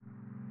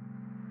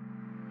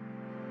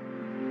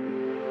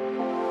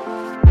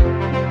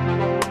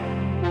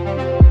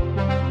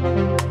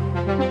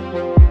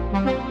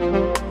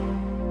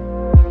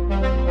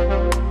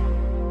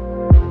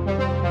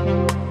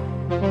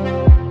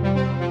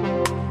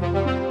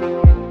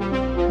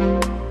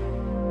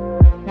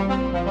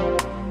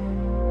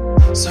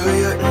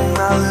Hey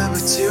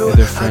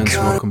there, friends.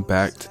 Welcome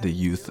back to the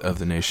Youth of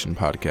the Nation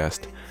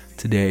podcast.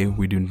 Today,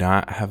 we do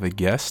not have a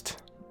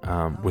guest.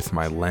 With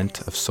my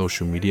lent of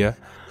social media,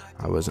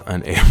 I was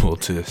unable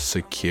to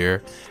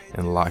secure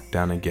and lock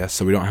down a guest,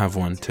 so we don't have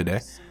one today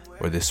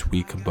or this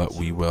week, but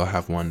we will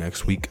have one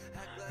next week.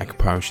 I can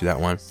promise you that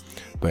one.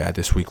 But yeah,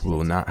 this week we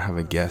will not have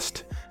a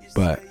guest.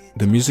 But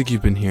the music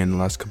you've been hearing the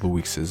last couple of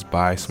weeks is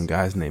by some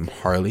guys named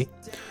Harley.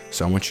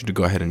 So I want you to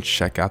go ahead and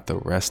check out the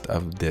rest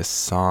of this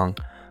song,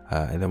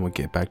 and then we'll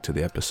get back to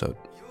the episode.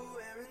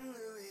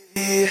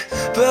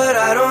 But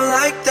I don't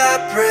like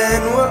that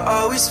brand, we're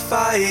always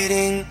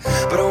fighting.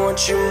 But I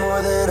want you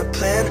more than a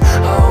plan,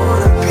 I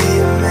wanna be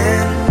a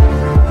man.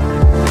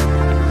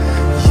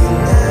 You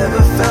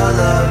never felt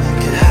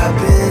love could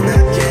happen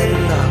again,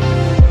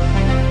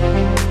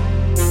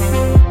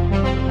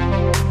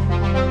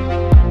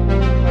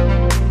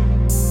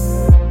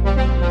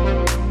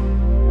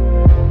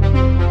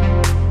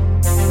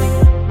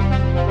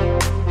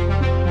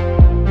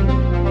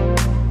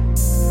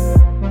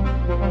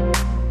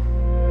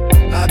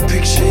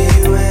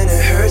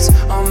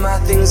 all my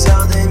things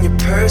held in your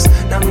purse.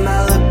 Now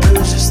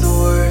Malibu's just the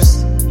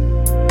worst.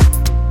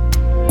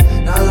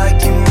 I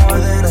like you more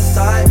than I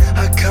thought,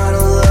 I kinda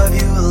love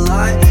you a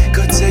lot.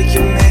 Go take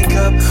your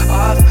makeup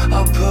off,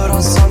 I'll put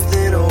on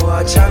something to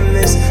watch. I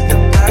miss the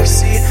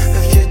backseat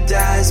of your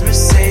dad's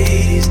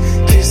Mercedes,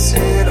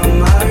 kissing on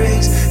my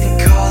rings and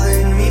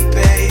calling me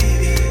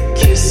baby.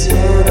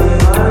 Kissing on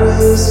my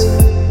rings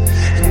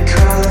and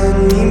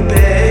calling me baby.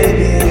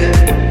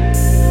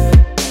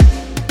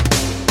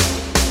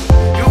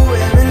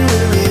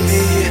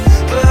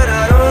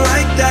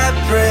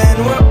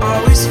 We're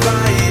always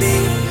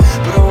fighting,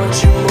 but I want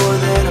you more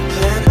than a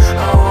plan,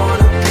 I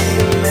wanna be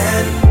a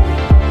man.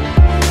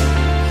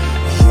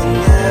 You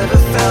never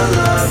felt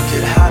love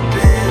could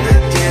happen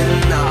again,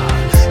 nah.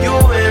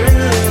 You're wearing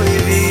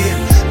Louis V,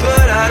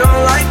 but I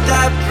don't like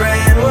that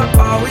brand. We're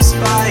always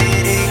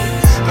fighting,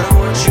 but I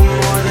want you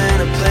more than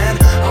a plan,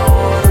 I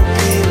wanna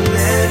be a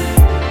man.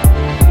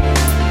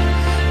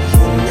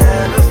 You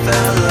never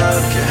felt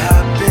love could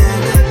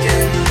happen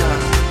again, nah.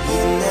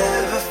 You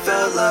never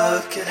felt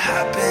love could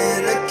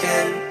happen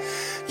again.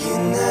 You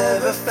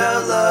never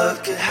felt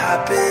love could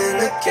happen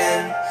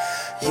again.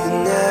 You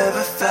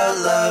never felt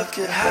love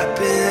could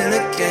happen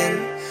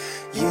again.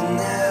 You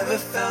never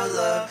felt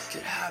love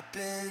could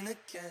happen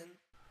again.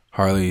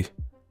 Harley,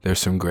 there's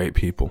some great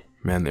people.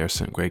 Man, there's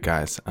some great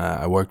guys.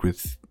 I worked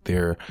with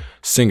their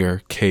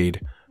singer,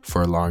 Cade,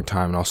 for a long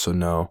time, and also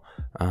know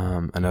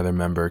another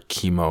member,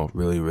 Chemo,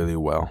 really, really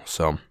well.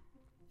 So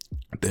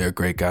they're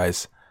great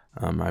guys.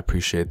 I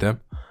appreciate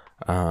them.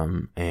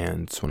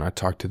 And when I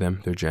talk to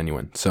them, they're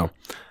genuine. So,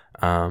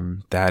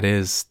 that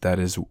is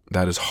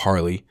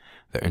Harley.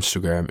 Their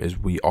Instagram is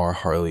We Are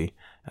Harley,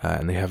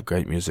 and they have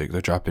great music.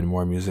 They're dropping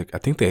more music. I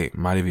think they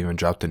might have even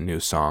dropped a new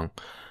song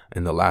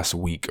in the last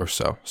week or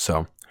so.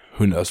 So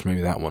who knows?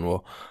 Maybe that one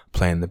will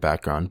play in the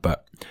background.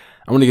 But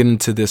I want to get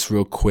into this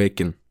real quick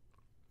and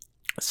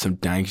some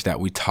things that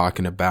we're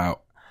talking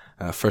about.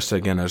 First,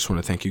 again, I just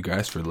want to thank you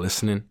guys for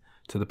listening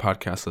to the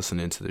podcast,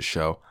 listening to the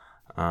show.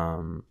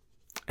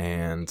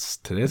 And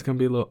today's gonna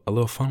be a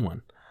little fun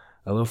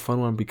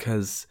one,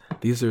 because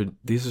these are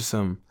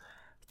some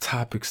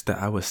topics that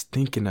I was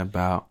thinking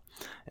about,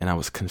 and I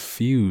was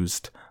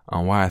confused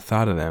on why I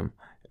thought of them,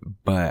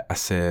 but I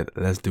said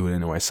let's do it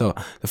anyway. So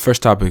the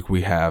first topic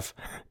we have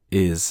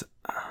is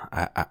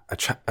I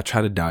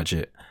try to dodge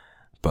it,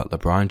 but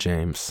LeBron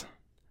James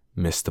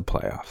missed the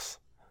playoffs.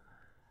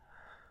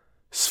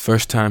 It's the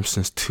first time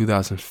since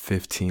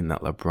 2015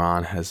 that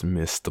LeBron has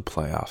missed the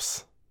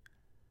playoffs.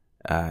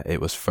 It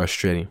was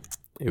frustrating.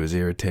 It was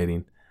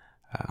irritating.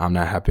 I'm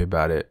not happy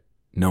about it.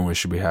 No one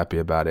should be happy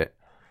about it.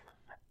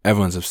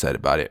 Everyone's upset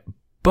about it.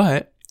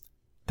 But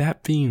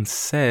that being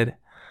said,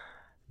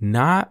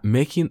 not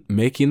making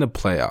the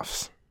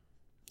playoffs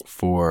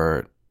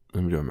for,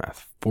 let me do a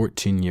math,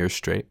 14 years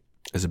straight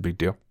is a big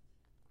deal.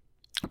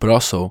 But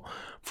also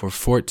for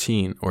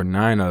 14 or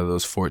 9 out of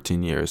those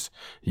 14 years,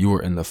 you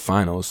were in the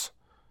finals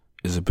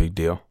is a big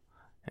deal.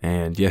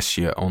 And yes,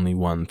 you only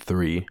won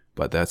 3,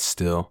 but that's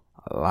still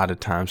a lot of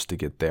times to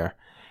get there.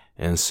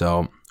 And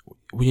so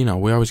we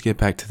always get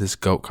back to this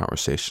GOAT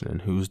conversation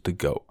and who's the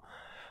GOAT.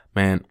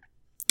 Man,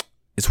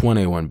 it's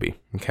 1A, 1B,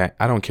 okay?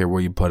 I don't care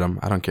where you put him.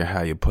 I don't care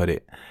how you put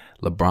it.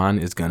 LeBron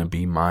is going to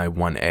be my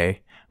 1A,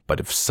 but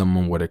if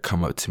someone were to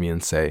come up to me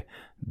and say,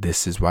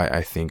 this is why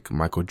I think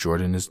Michael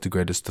Jordan is the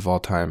greatest of all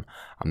time,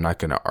 I'm not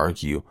going to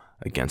argue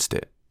against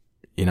it.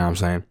 You know what I'm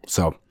saying?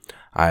 So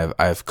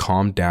I've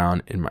calmed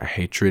down in my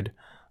hatred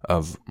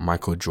of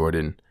Michael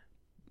Jordan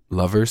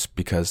lovers,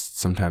 because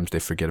sometimes they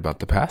forget about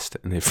the past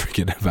and they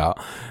forget about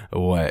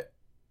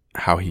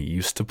how he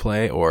used to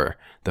play, or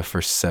the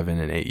first 7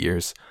 and 8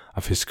 years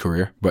of his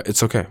career. But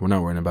it's okay. We're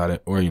not worrying about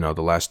it. Or,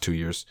 the last 2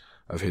 years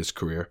of his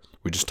career.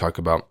 We just talk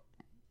about,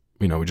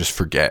 we just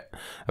forget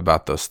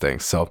about those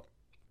things. So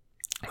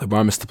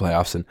LeBron missed the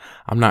playoffs, and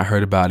I'm not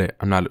hurt about it.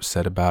 I'm not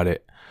upset about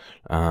it.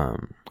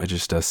 It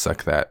just does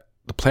suck that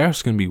the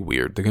playoffs are going to be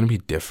weird. They're going to be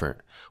different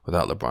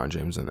without LeBron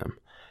James in them.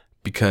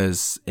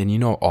 because,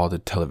 and all the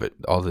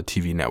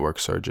TV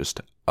networks are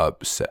just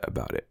upset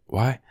about it.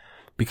 Why?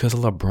 Because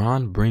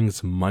LeBron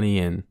brings money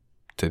in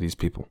to these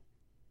people.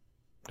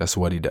 That's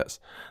what he does.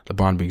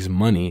 LeBron brings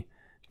money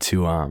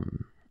to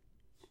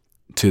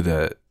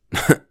the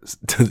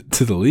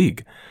to the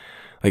league.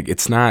 Like,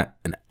 it's not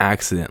an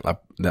accident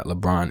that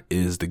LeBron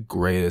is the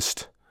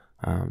greatest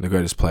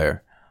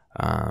player,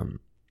 and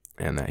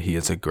that he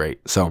is a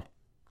great. So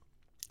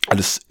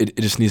it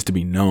just needs to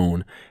be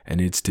known and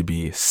needs to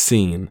be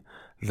seen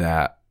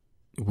that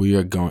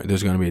there's going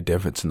to be a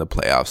difference in the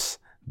playoffs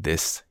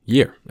this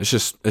year. It's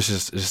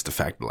just a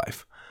fact of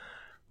life.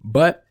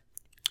 But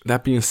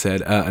that being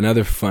said,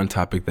 another fun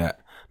topic but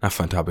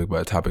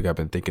a topic I've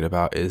been thinking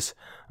about is,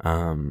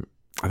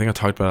 I think I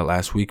talked about it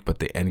last week, but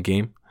the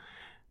Endgame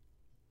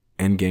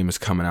is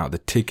coming out. The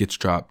tickets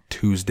drop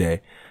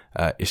Tuesday.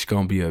 It's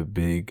going to be a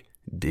big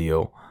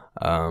deal.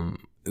 The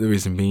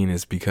reason being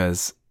is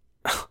because,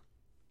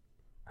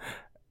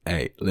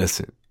 hey,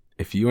 listen,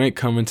 if you ain't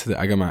coming to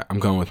I'm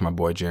going with my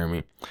boy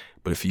Jeremy,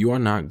 but if you are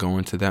not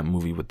going to that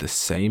movie with the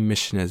same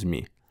mission as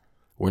me,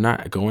 we're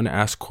not going to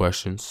ask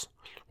questions.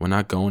 We're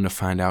not going to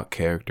find out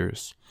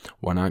characters.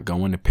 We're not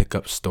going to pick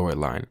up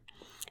storyline.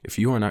 If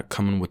you are not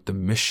coming with the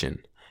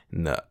mission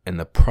in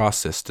the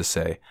process to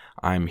say,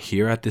 I'm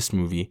here at this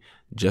movie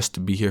just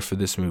to be here for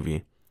this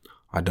movie,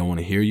 I don't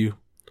want to hear you.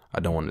 I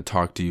don't want to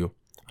talk to you.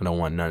 I don't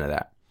want none of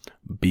that.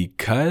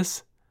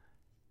 Because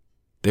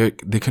there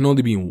can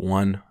only be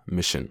one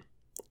mission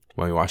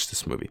when we watch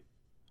this movie.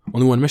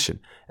 Only one mission.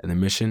 And the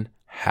mission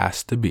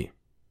has to be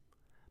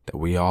that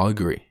we all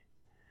agree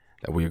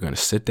that we are going to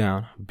sit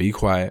down, be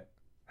quiet,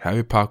 have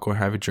your popcorn,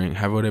 have your drink,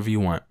 have whatever you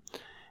want,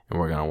 and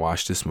we're going to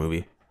watch this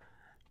movie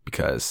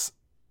because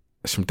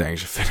some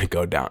things are finna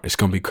go down. It's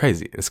going to be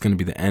crazy. It's going to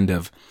be the end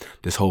of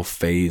this whole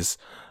phase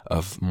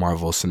of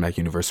Marvel Cinematic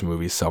Universe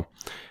movies. So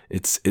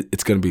it's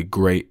going to be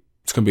great.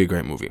 It's going to be a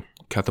great movie.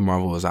 Captain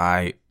Marvel was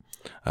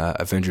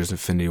Avengers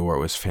Infinity War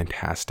was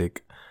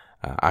fantastic.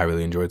 I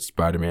really enjoyed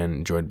Spider-Man,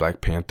 enjoyed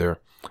Black Panther.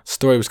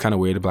 Story was kind of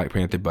weird to Black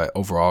Panther, but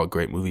overall a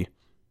great movie.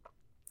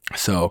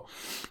 So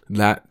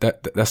that's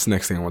the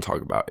next thing I want to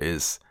talk about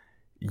is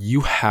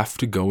you have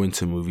to go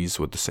into movies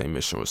with the same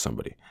mission with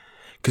somebody.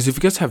 Because if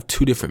you guys have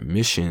two different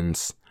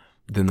missions,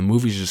 then the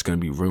movie's just going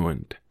to be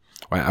ruined.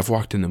 Right? I've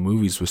walked into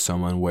movies with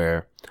someone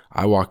where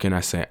I walk in,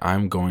 I say,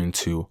 I'm going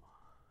to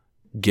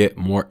get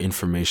more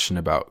information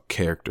about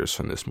characters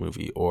from this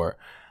movie or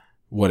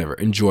whatever,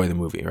 enjoy the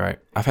movie, right?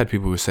 I've had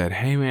people who said,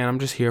 hey man, I'm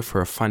just here for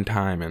a fun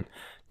time and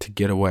to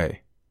get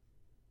away.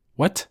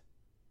 What?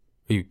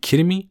 Are you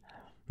kidding me?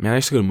 Man, I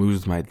used to go to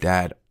movies with my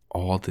dad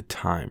all the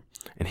time,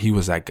 and he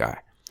was that guy,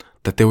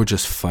 that they were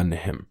just fun to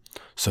him.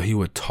 So he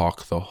would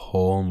talk the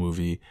whole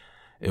movie.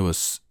 It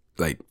was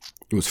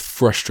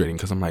frustrating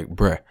because I'm like,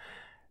 bruh,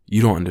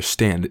 you don't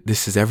understand.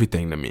 This is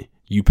everything to me.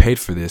 You paid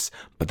for this,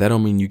 but that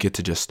don't mean you get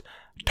to just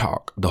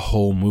talk the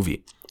whole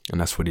movie.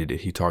 And that's what he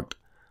did. He talked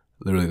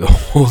literally the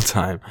whole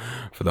time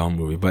for the whole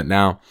movie. But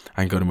now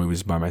I can go to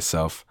movies by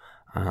myself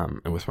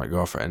and with my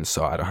girlfriend,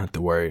 so I don't have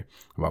to worry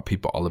about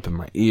people all up in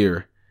my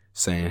ear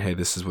saying, hey,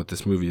 this is what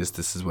this movie is.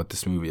 This is what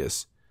this movie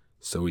is.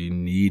 So we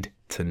need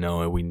to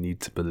know and we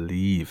need to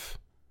believe.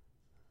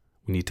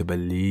 We need to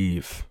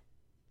believe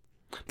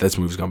this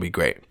movie's going to be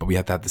great. But we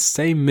have to have the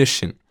same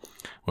mission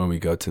when we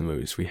go to the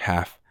movies. We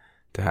have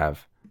to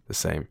have the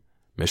same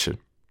mission.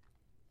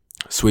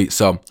 Sweet.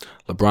 So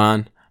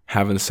LeBron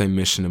having the same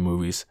mission in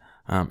movies.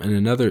 And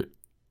another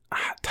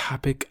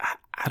topic,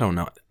 I don't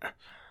know.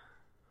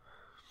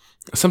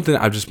 Something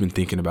I've just been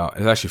thinking about.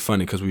 It's actually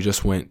funny because we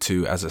just went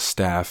to, as a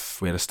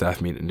staff, we had a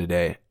staff meeting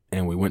today.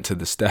 And we went to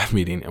the staff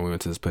meeting and we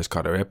went to this place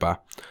called Arepa.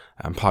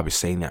 I'm probably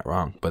saying that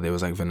wrong, but it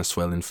was like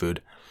Venezuelan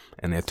food.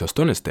 And they had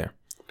tostones there.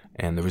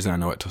 And the reason I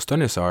know what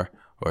tostones are,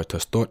 or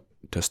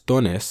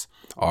tostones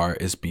are,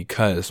 is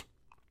because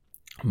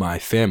my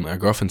family, our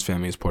girlfriend's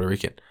family, is Puerto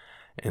Rican.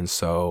 And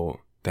so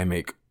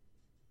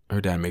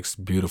her dad makes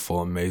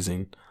beautiful,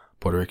 amazing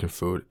Puerto Rican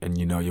food. And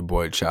your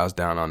boy chows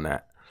down on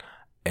that.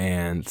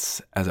 And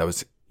as I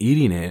was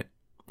eating it,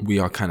 we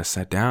all kind of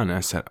sat down. And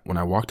I said, when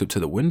I walked up to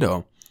the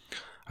window,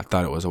 I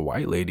thought it was a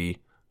white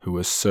lady who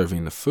was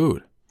serving the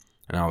food.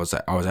 And I was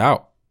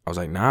out. I was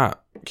like, nah,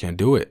 can't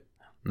do it.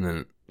 And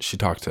then she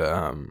talked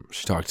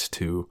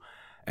to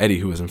Eddie,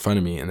 who was in front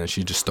of me, and then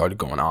she just started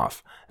going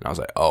off. And I was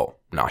like, oh,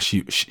 no,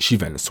 she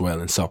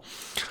Venezuelan. So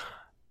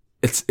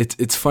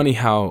it's funny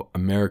how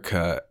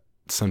America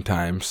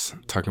sometimes,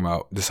 talking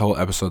about this whole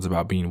episode's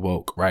about being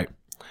woke, right?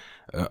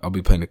 I'll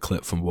be playing a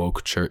clip from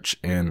Woke Church,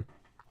 and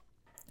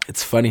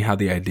it's funny how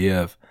the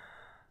idea of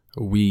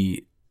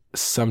we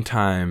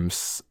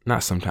sometimes,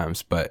 not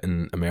sometimes, but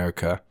in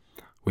America,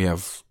 we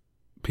have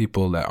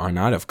people that are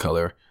not of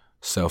color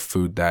sell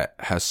food that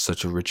has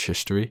such a rich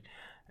history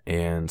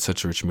and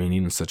such a rich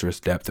meaning and such a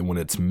rich depth. And when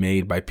it's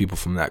made by people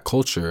from that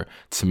culture,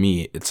 to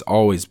me, it's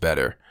always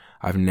better.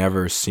 I've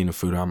never seen a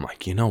food where I'm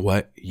like, you know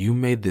what? You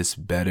made this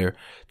better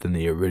than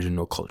the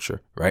original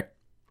culture, right?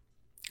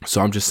 So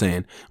I'm just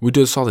saying, we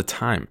do this all the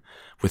time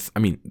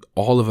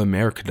all of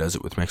America does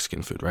it with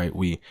Mexican food, right?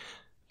 We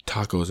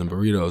tacos and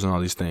burritos and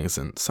all these things.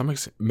 And some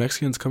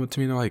Mexicans come up to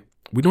me and they're like,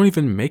 we don't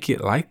even make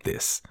it like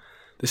this.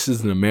 This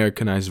is an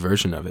Americanized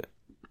version of it.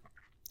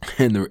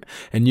 And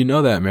you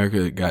know that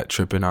America got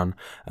tripping on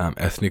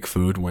ethnic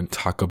food when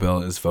Taco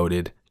Bell is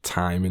voted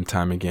time and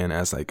time again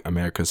as like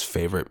America's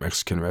favorite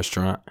Mexican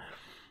restaurant.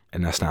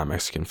 And that's not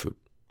Mexican food.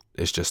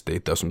 It's just they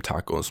throw some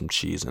taco and some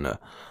cheese and a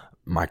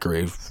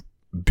microwave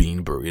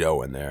bean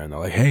burrito in there. And they're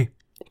like, hey,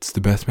 it's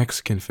the best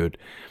Mexican food.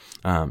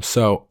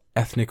 So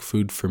ethnic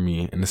food for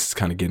me, and this is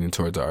kind of getting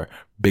towards our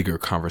bigger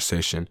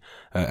conversation,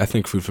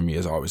 ethnic food for me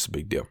is always a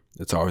big deal.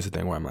 It's always a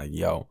thing where I'm like,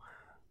 yo,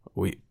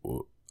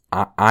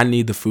 I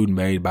need the food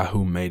made by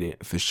who made it.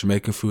 If it's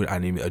Jamaican food, I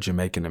need a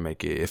Jamaican to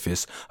make it. If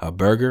it's a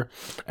burger,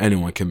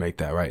 anyone can make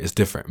that, right? It's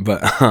different.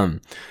 But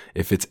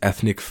if it's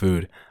ethnic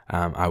food,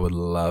 I would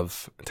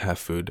love to have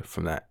food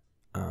from that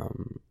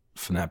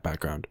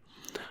background.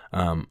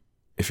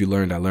 If you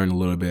learned, I learned a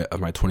little bit of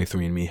my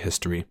 23andMe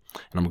history,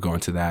 and I'm going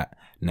to that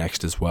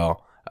next as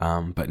well.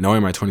 But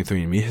knowing my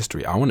 23andMe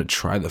history, I want to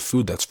try the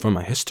food that's from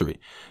my history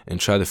and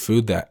try the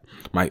food that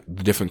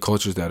the different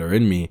cultures that are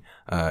in me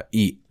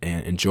eat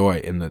and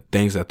enjoy, and the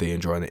things that they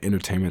enjoy, and the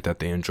entertainment that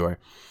they enjoy.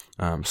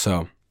 I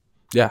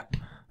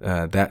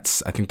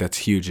think that's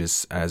huge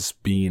as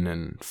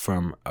being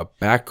from a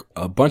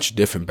bunch of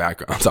different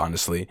backgrounds,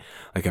 honestly,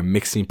 like a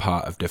mixing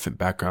pot of different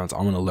backgrounds. I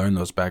want to learn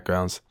those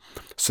backgrounds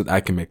so that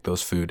I can make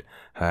those food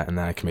and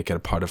that I can make it a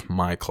part of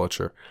my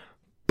culture.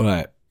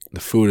 But the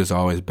food is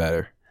always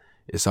better.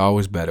 It's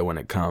always better when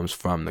it comes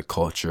from the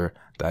culture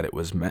that it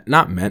was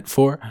not meant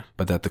for,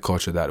 but that the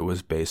culture that it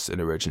was based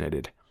and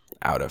originated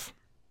out of.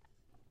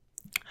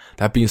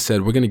 That being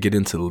said, we're going to get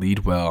into Lead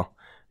Well,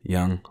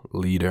 Young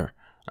Leader.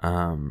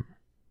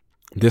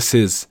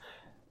 It's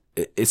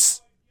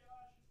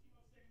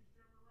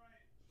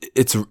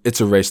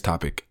a race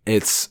topic.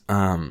 That's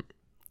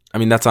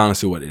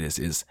honestly what it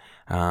is.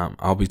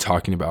 I'll be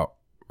talking about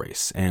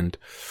race and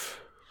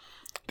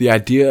the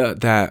idea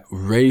that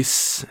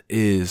race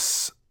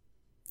is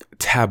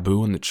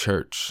taboo in the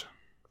church.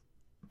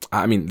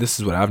 This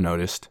is what I've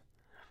noticed.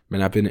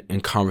 I've been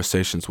in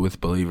conversations with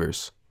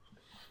believers,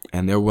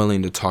 and they're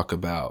willing to talk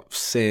about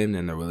sin,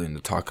 and they're willing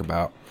to talk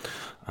about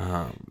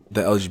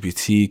the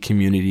LGBT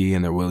community,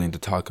 and they're willing to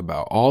talk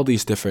about all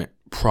these different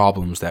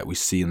problems that we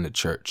see in the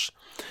church.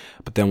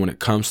 But then when it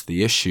comes to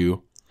the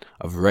issue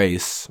of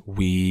race,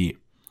 we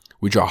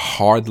draw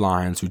hard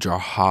lines, we draw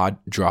hard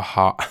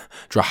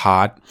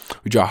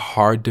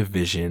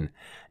division,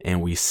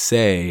 and we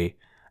say,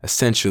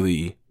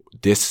 essentially,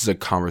 this is a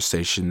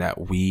conversation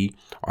that we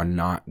are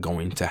not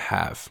going to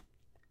have.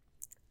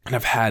 And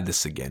I've had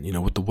this again,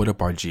 with the What Up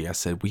RG. I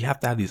said, we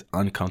have to have these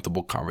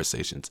uncomfortable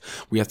conversations.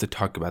 We have to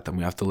talk about them.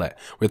 We have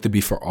to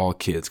be for all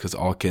kids, because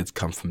all kids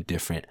come from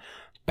different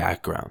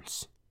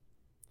backgrounds.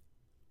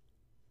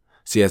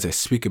 See, as I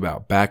speak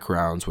about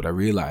backgrounds, what I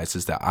realize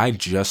is that I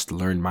just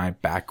learned my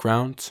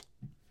background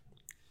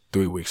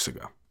 3 weeks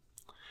ago.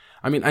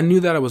 I knew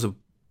that I was a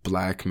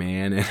black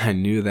man, and I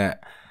knew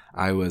that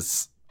I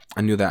was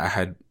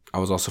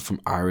also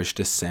from Irish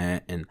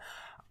descent, and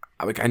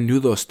I knew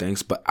those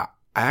things, but I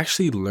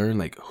actually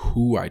learned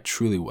who I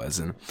truly was.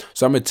 And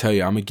so I'm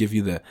gonna give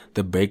you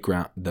the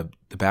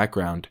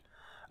background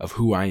of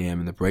who I am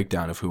and the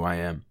breakdown of who I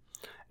am.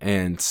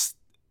 And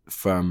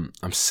I'm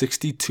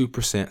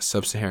 62%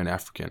 sub-Saharan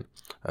African,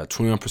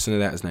 21% of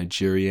that is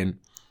Nigerian,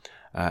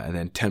 and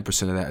then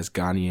 10% of that is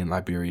Ghanaian,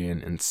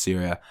 Liberian, and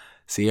Sierra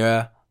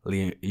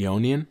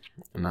Leonean.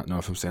 I'm not know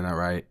if I'm saying that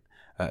right.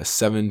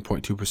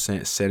 7.2%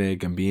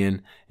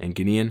 Senegambian and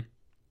Guinean.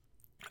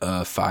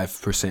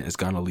 5% is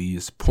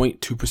Ghanaese.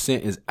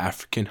 0.2% is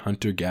African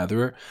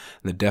hunter-gatherer.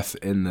 And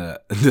the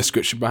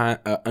description behind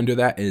under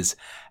that is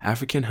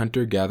African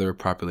hunter-gatherer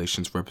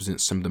populations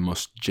represent some of the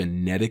most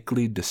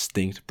genetically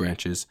distinct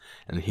branches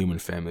in the human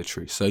family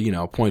tree. So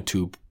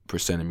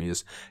 0.2% of me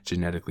is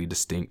genetically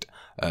distinct.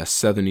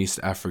 Southern East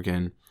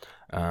African,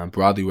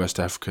 broadly West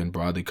African,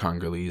 broadly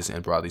Congolese,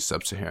 and broadly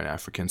Sub-Saharan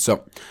African.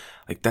 So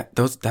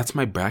that's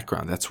my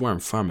background. That's where I'm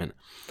from, and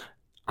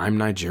I'm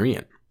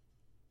Nigerian.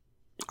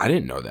 I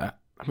didn't know that.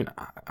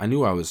 I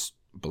knew I was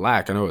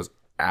black. I know I was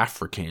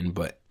African,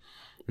 but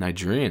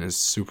Nigerian is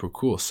super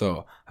cool.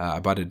 So I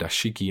bought a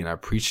dashiki and I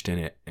preached in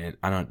it, and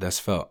I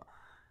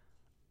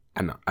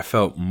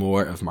felt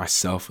more of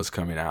myself was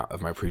coming out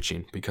of my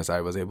preaching because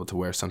I was able to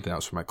wear something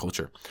else from my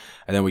culture.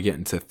 And then we get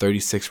into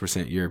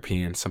 36%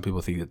 European. Some people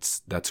think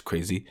that's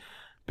crazy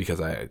because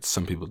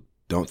some people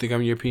don't think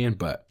I'm European,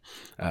 but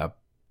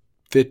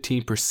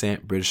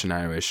 15% British and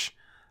Irish,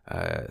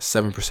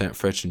 7%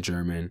 French and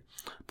German,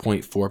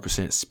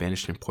 0.4%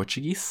 Spanish and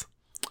Portuguese,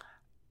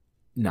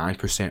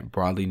 9%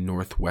 broadly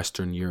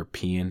Northwestern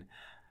European,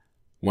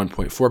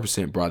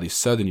 1.4% broadly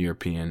Southern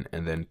European,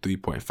 and then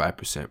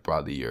 3.5%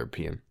 broadly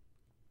European.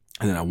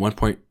 And then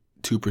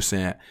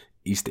 1.2%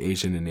 East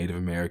Asian and Native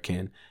American,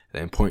 and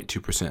then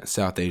 0.2%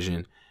 South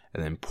Asian,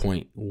 and then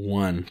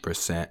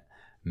 0.1%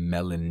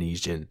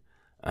 Melanesian.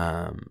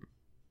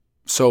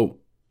 So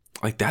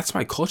Like, that's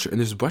my culture. And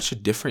there's a bunch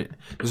of different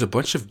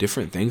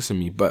things in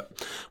me. But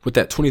with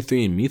that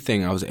 23andMe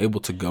thing, I was able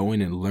to go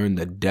in and learn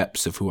the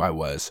depths of who I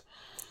was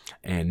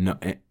and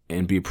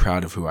be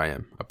proud of who I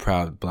am, a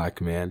proud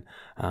black man.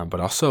 But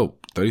also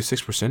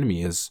 36% of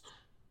me is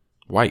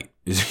white,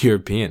 is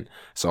European.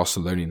 So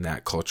also learning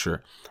that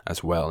culture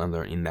as well and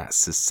learning that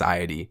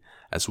society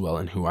as well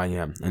and who I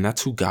am. And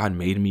that's who God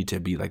made me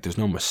to be. Like, there's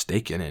no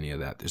mistake in any of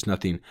that. There's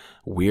nothing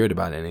weird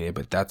about any of it,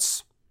 but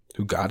that's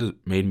who God has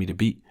made me to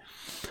be.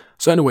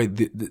 So anyway,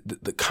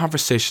 the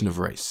conversation of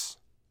race,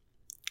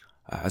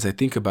 as I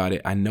think about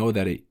it, I know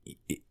that it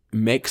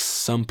makes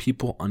some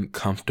people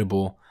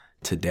uncomfortable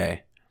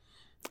today.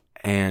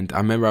 And I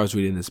remember I was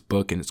reading this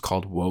book, and it's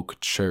called Woke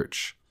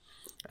Church.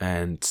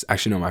 And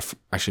actually,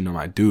 no,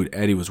 my dude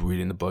Eddie was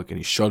reading the book, and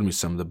he showed me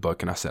some of the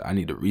book, and I said, I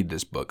need to read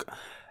this book.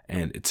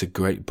 And it's a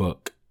great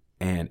book.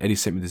 And Eddie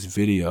sent me this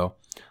video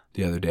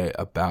the other day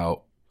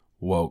about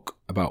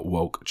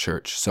woke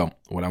church. So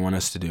what I want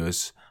us to do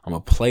is I'm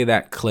going to play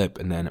that clip,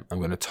 and then I'm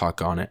going to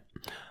talk on it.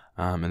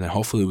 And then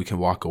hopefully we can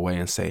walk away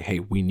and say, hey,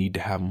 we need to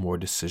have more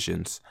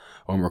decisions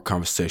or more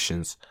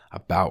conversations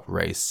about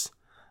race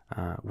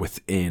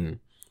within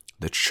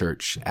the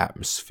church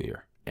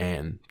atmosphere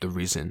and the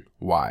reason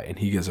why. And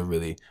he gives a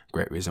really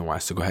great reason why.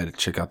 So go ahead and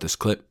check out this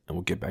clip, and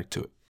we'll get back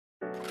to it.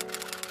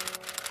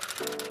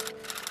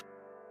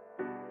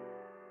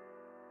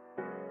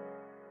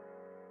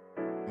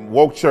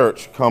 Woke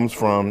church comes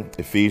from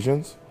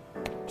Ephesians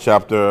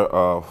chapter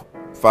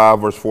 5,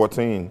 verse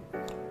 14.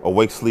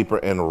 Awake, sleeper,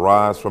 and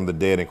rise from the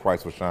dead, and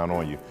Christ will shine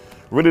on you.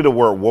 Really, the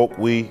word woke,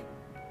 we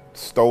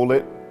stole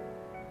it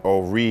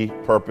or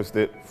repurposed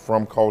it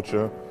from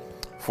culture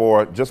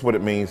for just what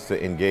it means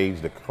to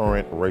engage the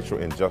current racial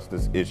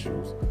injustice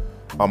issues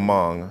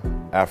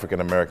among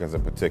African Americans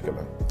in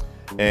particular.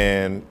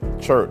 And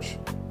church,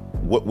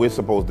 what we're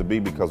supposed to be,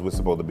 because we're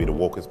supposed to be the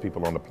wokest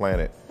people on the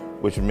planet,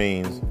 which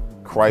means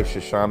Christ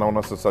should shine on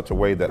us in such a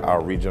way that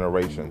our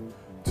regeneration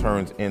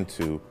turns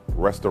into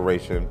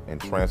restoration and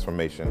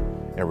transformation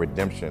and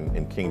redemption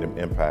and kingdom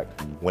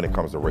impact when it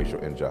comes to racial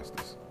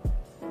injustice.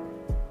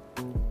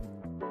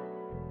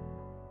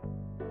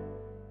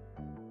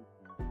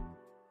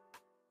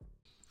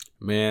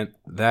 Man,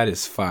 that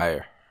is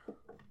fire.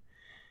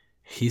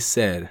 He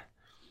said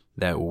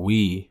that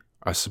we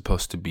are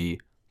supposed to be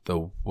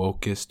the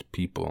wokest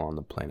people on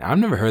the planet. I've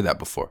never heard that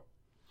before.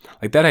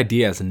 Like, that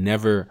idea has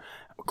never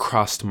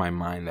crossed my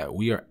mind, that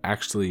we are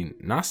actually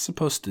not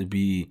supposed to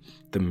be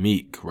the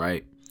meek,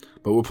 right?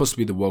 But we're supposed to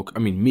be the woke. I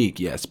mean, meek,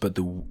 yes, but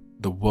the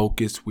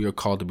wokest. We are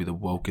called to be the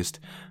wokest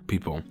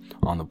people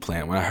on the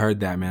planet. When I heard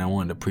that, man, I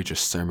wanted to preach a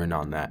sermon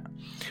on that.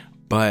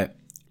 But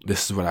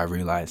this is what I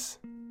realized.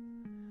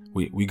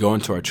 We go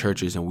into our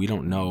churches and we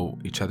don't know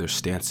each other's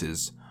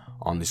stances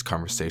on these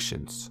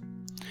conversations.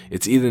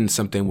 It's even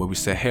something where we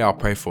say, hey, I'll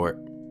pray for it.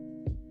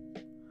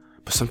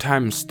 But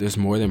sometimes there's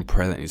more than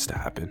prayer that needs to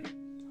happen.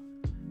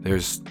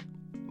 There's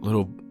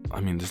little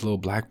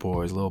black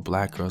boys, little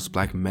black girls,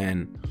 black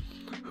men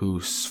who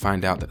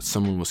find out that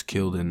someone was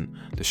killed in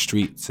the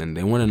streets, and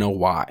they want to know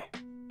why.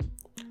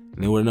 And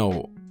they want to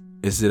know,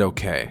 is it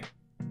okay?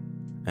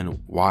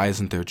 And why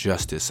isn't there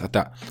justice? I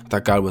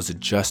thought God was a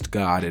just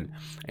God, and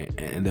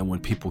then when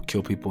people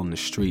kill people in the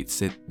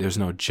streets, there's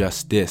no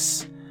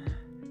justice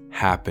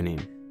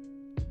happening.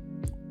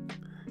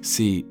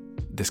 See,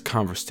 this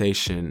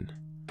conversation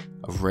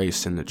of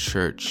race in the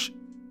church,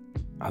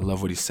 I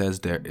love what he says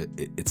there.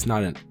 It's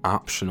not an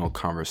optional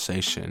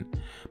conversation,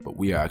 but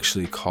we are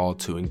actually called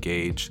to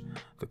engage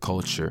the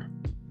culture.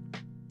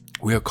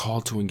 We are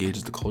called to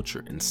engage the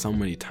culture, and so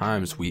many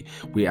times we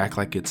act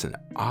like it's an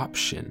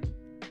option,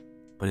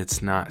 but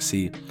it's not.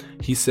 See,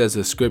 he says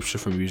the scripture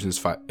from Ephesians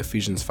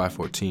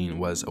 5:14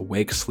 was,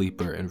 awake,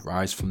 sleeper, and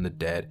rise from the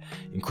dead,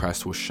 and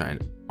Christ will shine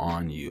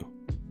on you.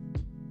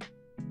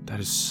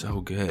 That is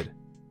so good.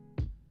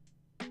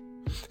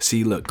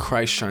 See, look,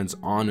 Christ shines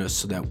on us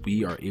so that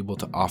we are able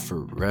to offer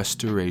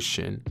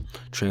restoration,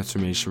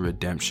 transformation,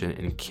 redemption,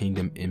 and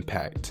kingdom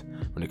impact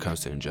when it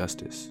comes to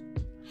injustice.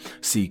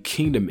 See,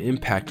 kingdom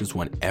impact is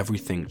when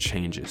everything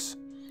changes.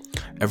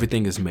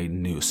 Everything is made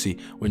new. See,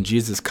 when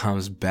Jesus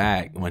comes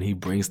back, when he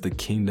brings the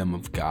kingdom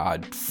of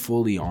God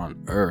fully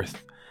on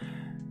earth,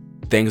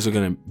 things are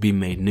going to be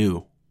made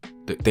new.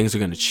 Things are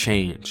going to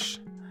change.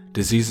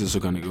 Diseases are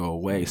going to go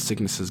away.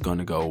 Sickness is going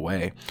to go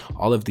away.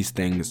 All of these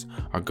things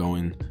are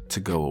going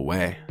to go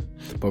away.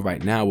 But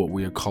right now, what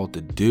we are called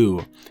to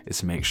do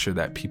is make sure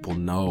that people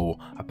know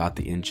about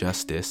the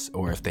injustice,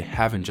 or if they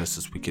have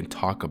injustice, we can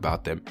talk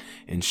about them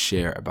and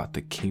share about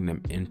the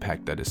kingdom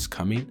impact that is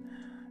coming,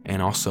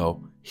 and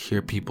also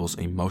hear people's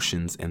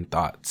emotions and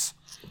thoughts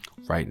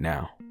right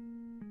now.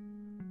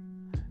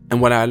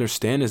 And what I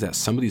understand is that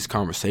some of these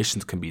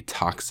conversations can be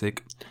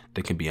toxic,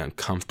 they can be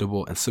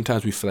uncomfortable, and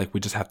sometimes we feel like we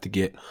just have to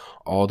get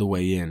all the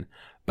way in.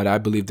 But I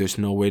believe there's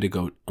no way to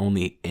go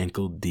only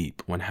ankle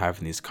deep when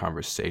having these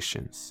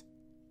conversations.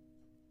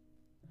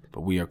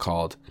 But we are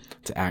called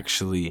to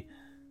actually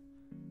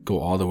go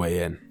all the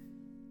way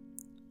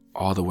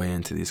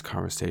into these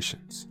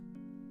conversations.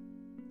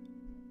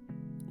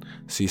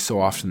 See,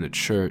 so often the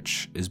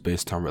church is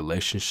based on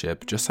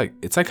relationship, just like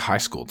it's like high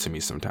school to me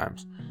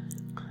sometimes.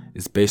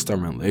 It's based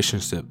on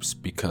relationships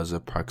because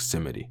of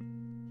proximity.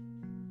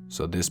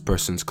 So this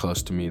person's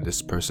close to me,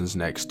 this person's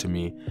next to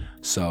me,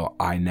 so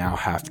I now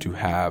have to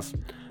have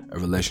a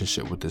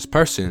relationship with this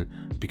person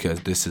because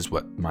this is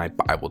what my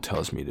Bible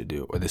tells me to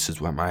do, or this is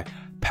what my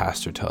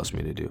pastor tells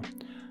me to do.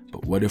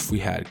 But what if we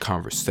had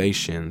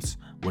conversations?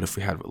 What if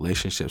we had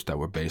relationships that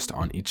were based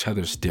on each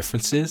other's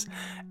differences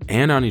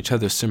and on each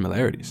other's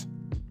similarities?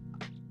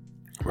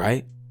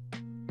 Right?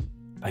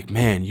 Like,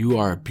 man, you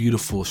are a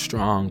beautiful,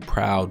 strong,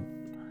 proud,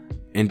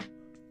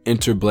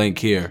 enter blank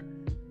here.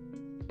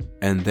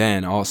 And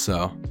then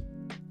also,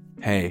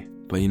 hey,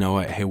 but you know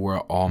what? Hey, we're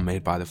all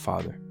made by the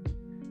Father.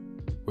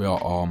 We are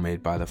all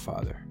made by the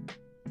Father.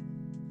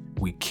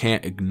 We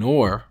can't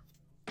ignore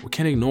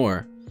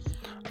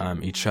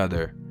each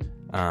other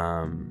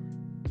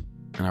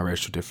and our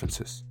racial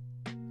differences.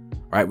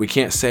 Right? We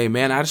can't say,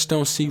 man, I just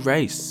don't see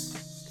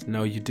race.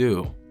 No, you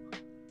do.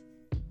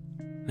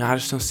 No, I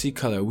just don't see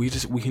color.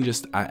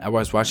 I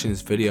was watching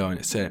this video and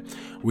it said,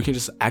 we can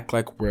just act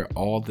like we're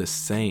all the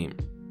same.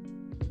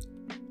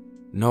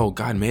 No,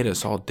 God made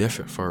us all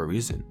different for a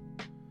reason.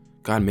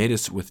 God made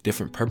us with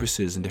different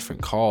purposes and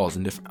different calls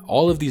and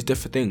all of these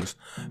different things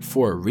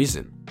for a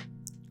reason.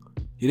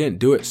 He didn't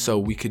do it so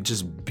we could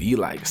just be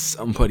like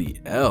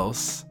somebody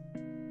else.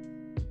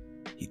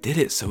 He did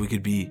it so we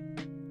could be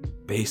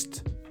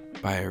based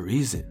by a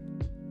reason.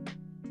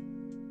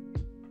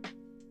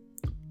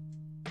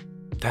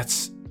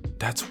 That's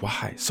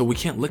why. So we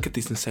can't look at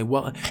these and say,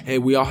 well, hey,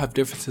 we all have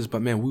differences,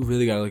 but man, we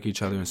really got to look at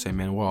each other and say,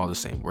 man, we're all the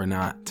same. We're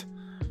not.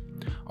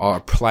 Our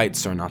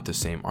plights are not the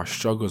same. Our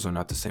struggles are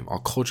not the same. Our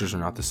cultures are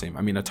not the same.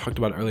 I mean, I talked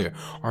about it earlier.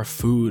 Our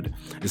food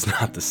is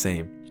not the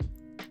same.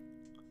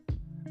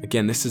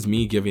 Again, this is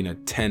me giving a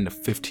 10 to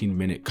 15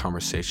 minute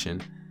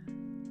conversation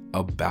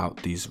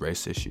about these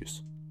race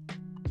issues.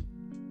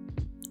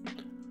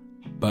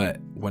 But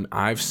when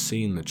I've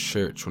seen the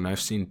church, when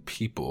I've seen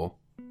people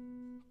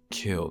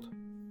killed,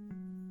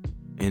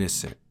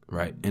 innocent,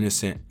 right?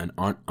 Innocent and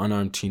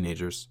unarmed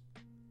teenagers,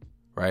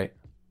 right?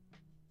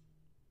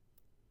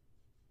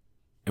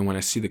 And when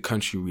I see the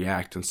country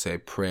react and say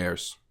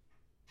prayers,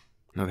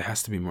 no, there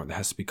has to be more. There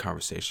has to be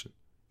conversation.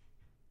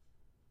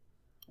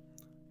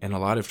 And a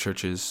lot of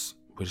churches,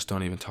 we just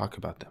don't even talk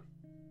about them.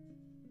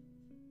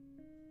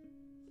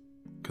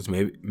 Because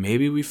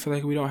maybe we feel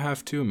like we don't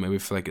have to, maybe we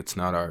feel like it's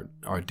not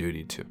our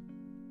duty to.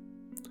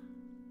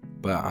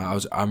 But I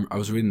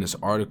was reading this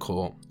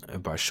article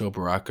by Sho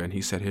Baraka, and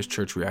he said his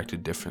church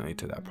reacted differently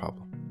to that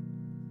problem.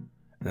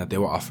 And that they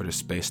were offered a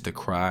space to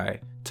cry,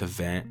 to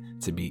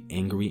vent, to be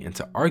angry, and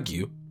to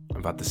argue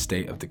about the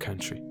state of the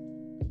country.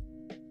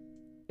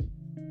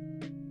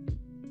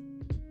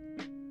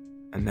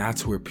 And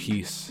that's where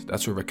peace,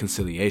 that's where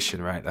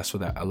reconciliation, right? That's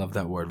where I love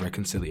that word,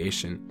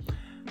 reconciliation,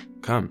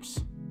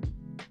 comes.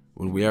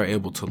 When we are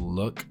able to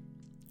look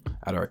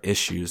at our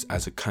issues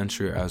as a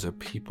country or as a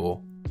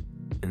people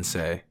and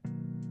say,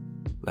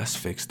 let's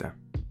fix them,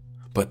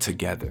 but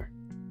together.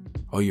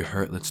 Oh, you're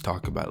hurt, let's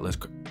talk about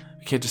it.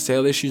 We can't just say,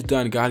 oh, the issue's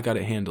done, God got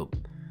it handled.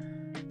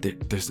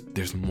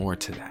 There's more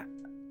to that.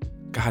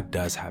 God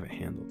does have it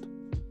handled.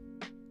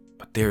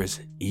 But there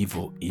is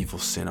evil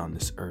sin on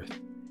this earth.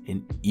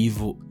 And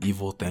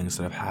evil things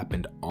that have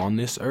happened on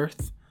this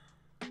earth.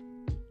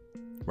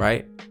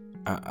 Right?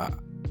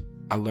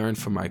 I learned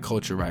from my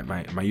culture, right?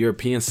 My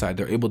European side,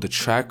 they're able to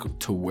track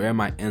to where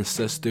my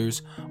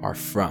ancestors are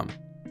from.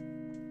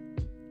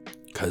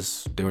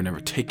 Because they were never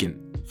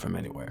taken from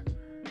anywhere.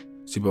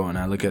 See, but when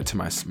I look at to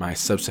my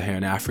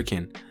sub-Saharan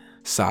African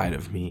side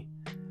of me,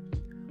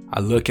 I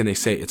look and they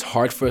say it's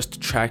hard for us to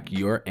track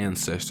your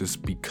ancestors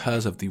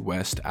because of the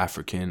West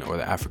African or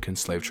the African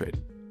slave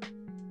trade.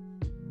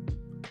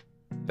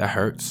 That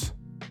hurts.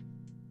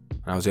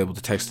 And I was able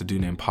to text a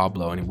dude named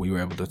Pablo, and we were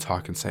able to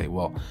talk and say,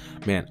 well,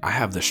 man, I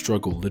have the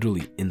struggle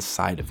literally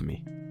inside of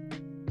me.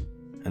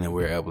 And then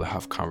we were able to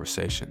have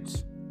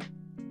conversations.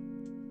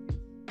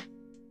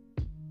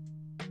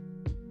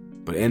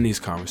 But in these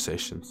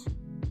conversations,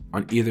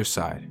 on either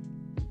side,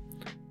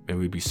 may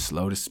we be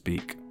slow to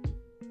speak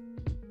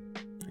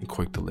and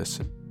quick to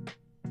listen.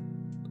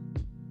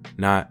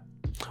 Not,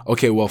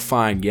 okay, well,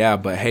 fine, yeah,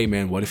 but hey,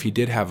 man, what if he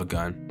did have a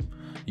gun?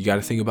 You got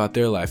to think about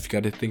their life. You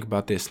got to think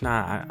about this.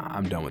 Nah,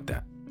 I'm done with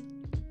that.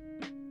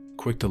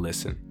 Quick to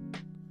listen.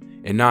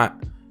 And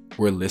not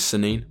we're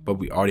listening, but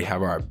we already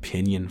have our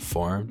opinion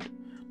formed.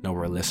 No,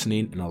 we're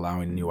listening and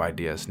allowing new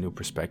ideas, new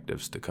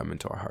perspectives to come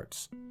into our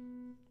hearts.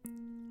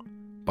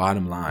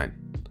 Bottom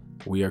line,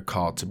 we are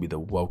called to be the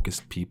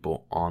wokest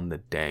people on the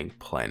dang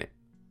planet.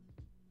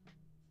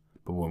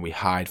 But when we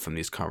hide from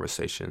these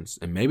conversations,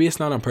 and maybe it's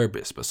not on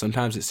purpose, but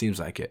sometimes it seems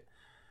like it,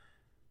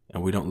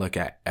 and we don't look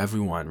at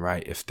everyone,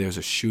 right? If there's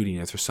a shooting,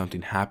 if there's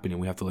something happening,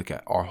 we have to look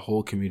at our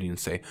whole community and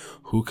say,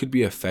 who could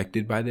be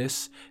affected by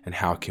this and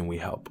how can we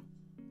help?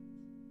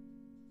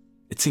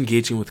 It's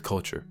engaging with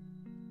culture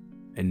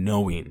and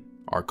knowing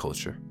our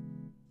culture.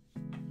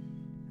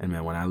 And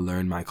man, when I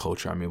learn my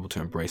culture, I'm able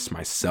to embrace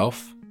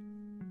myself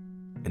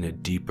in a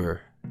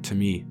deeper to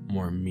me,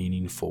 more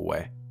meaningful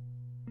way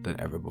than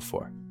ever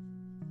before.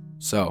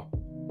 So,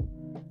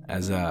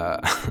 as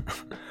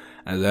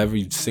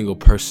every single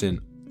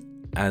person,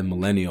 as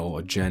millennial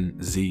or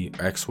Gen Z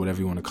or X, whatever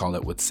you want to call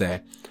it, would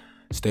say,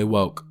 stay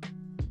woke,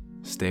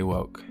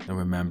 and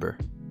remember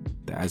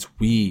that as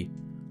we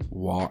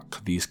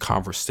walk these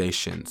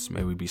conversations,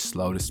 may we be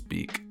slow to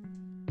speak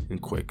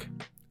and quick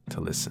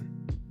to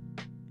listen.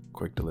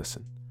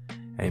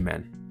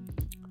 Amen.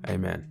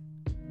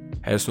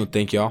 I just want to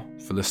thank y'all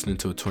for listening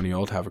to a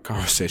 20-year-old have a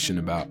conversation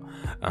about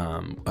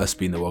us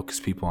being the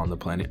wokest people on the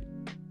planet.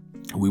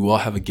 We will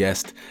have a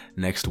guest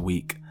next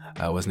week.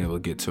 I wasn't able to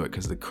get to it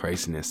because of the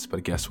craziness, but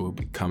a guest will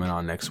be coming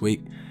on next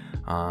week.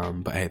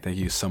 But hey, thank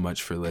you so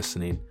much for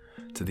listening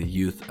to the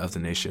Youth of the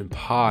Nation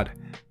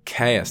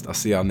podcast. I'll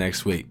see y'all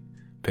next week.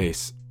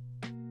 Peace.